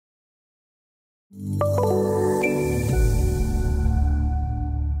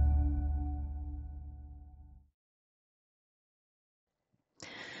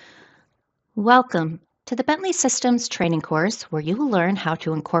Welcome to the Bentley Systems training course, where you will learn how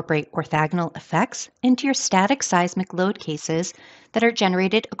to incorporate orthogonal effects into your static seismic load cases that are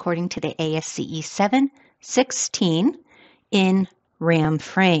generated according to the ASCE 716 in RAM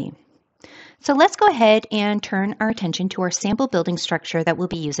frame. So let's go ahead and turn our attention to our sample building structure that we'll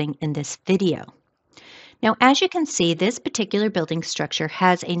be using in this video. Now, as you can see, this particular building structure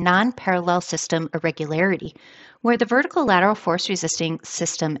has a non-parallel system irregularity, where the vertical lateral force resisting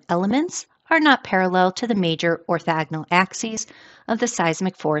system elements are not parallel to the major orthogonal axes of the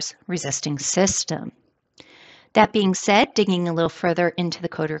seismic force resisting system. That being said, digging a little further into the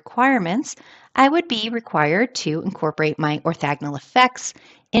code requirements, I would be required to incorporate my orthogonal effects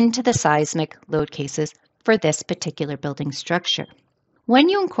into the seismic load cases for this particular building structure. When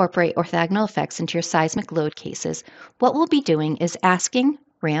you incorporate orthogonal effects into your seismic load cases, what we'll be doing is asking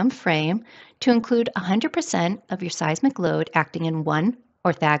RAM frame to include 100% of your seismic load acting in one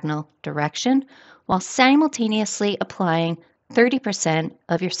orthogonal direction, while simultaneously applying 30%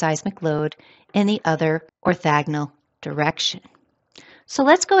 of your seismic load in the other orthogonal direction. So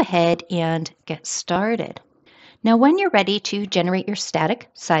let's go ahead and get started. Now, when you're ready to generate your static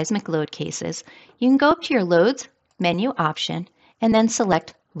seismic load cases, you can go up to your Loads menu option and then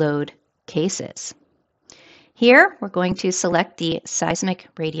select Load Cases. Here, we're going to select the Seismic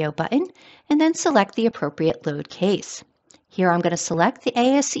Radio button and then select the appropriate load case. Here, I'm going to select the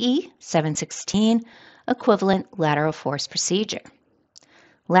ASCE 716 equivalent lateral force procedure.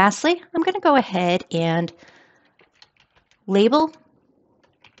 Lastly, I'm going to go ahead and label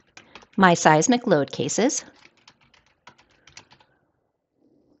my seismic load cases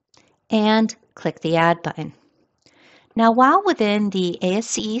and click the Add button. Now, while within the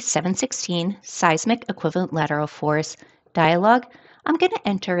ASCE 716 seismic equivalent lateral force dialog, I'm going to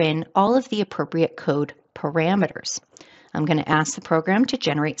enter in all of the appropriate code parameters. I'm going to ask the program to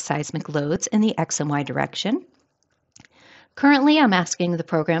generate seismic loads in the X and Y direction. Currently, I'm asking the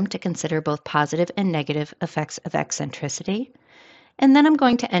program to consider both positive and negative effects of eccentricity. And then I'm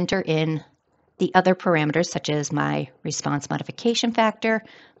going to enter in the other parameters, such as my response modification factor,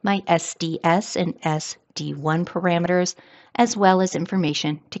 my SDS and SD1 parameters, as well as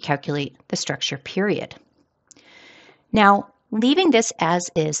information to calculate the structure period. Now, leaving this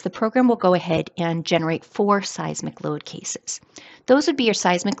as is, the program will go ahead and generate 4 seismic load cases. Those would be your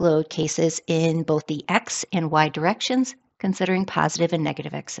seismic load cases in both the X and Y directions, considering positive and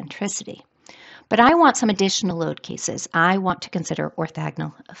negative eccentricity. But I want some additional load cases. I want to consider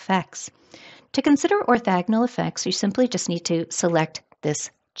orthogonal effects. To consider orthogonal effects, you simply just need to select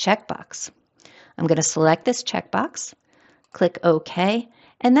this checkbox. I'm going to select this checkbox, click OK,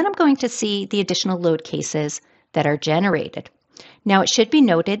 and then I'm going to see the additional load cases that are generated. Now, it should be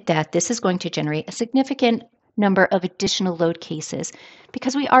noted that this is going to generate a significant number of additional load cases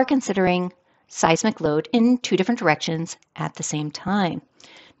because we are considering seismic load in 2 different directions at the same time.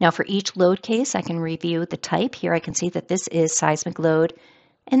 Now, for each load case, I can review the type. Here I can see that this is seismic load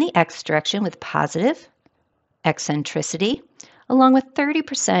in the X direction with positive eccentricity, along with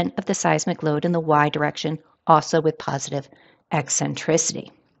 30% of the seismic load in the Y direction, also with positive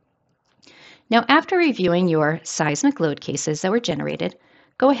eccentricity. Now, after reviewing your seismic load cases that were generated,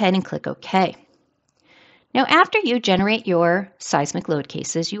 go ahead and click OK. Now, after you generate your seismic load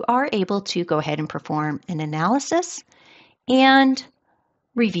cases, you are able to go ahead and perform an analysis and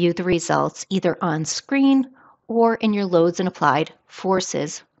review the results either on screen or in your Loads and Applied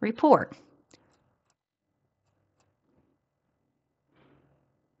Forces report.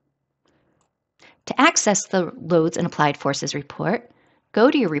 To access the Loads and Applied Forces report, go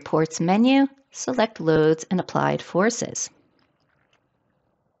to your Reports menu, select Loads and Applied Forces.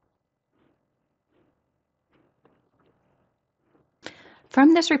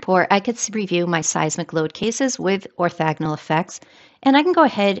 From this report, I could review my seismic load cases with orthogonal effects, and I can go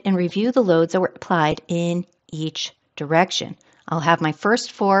ahead and review the loads that were applied in each direction. I'll have my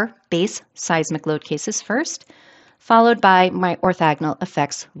first 4 base seismic load cases first, followed by my orthogonal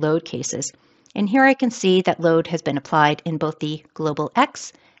effects load cases. And here I can see that load has been applied in both the global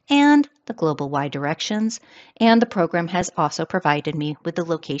X and the global Y directions, and the program has also provided me with the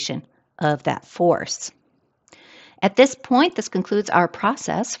location of that force. At this point, this concludes our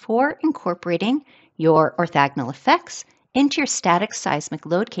process for incorporating your orthogonal effects into your static seismic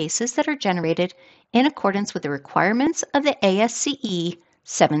load cases that are generated in accordance with the requirements of the ASCE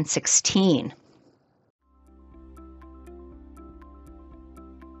 716.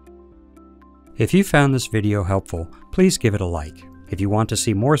 If you found this video helpful, please give it a like. If you want to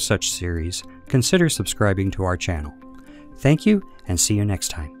see more such series, consider subscribing to our channel. Thank you, and see you next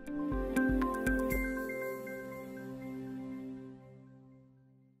time.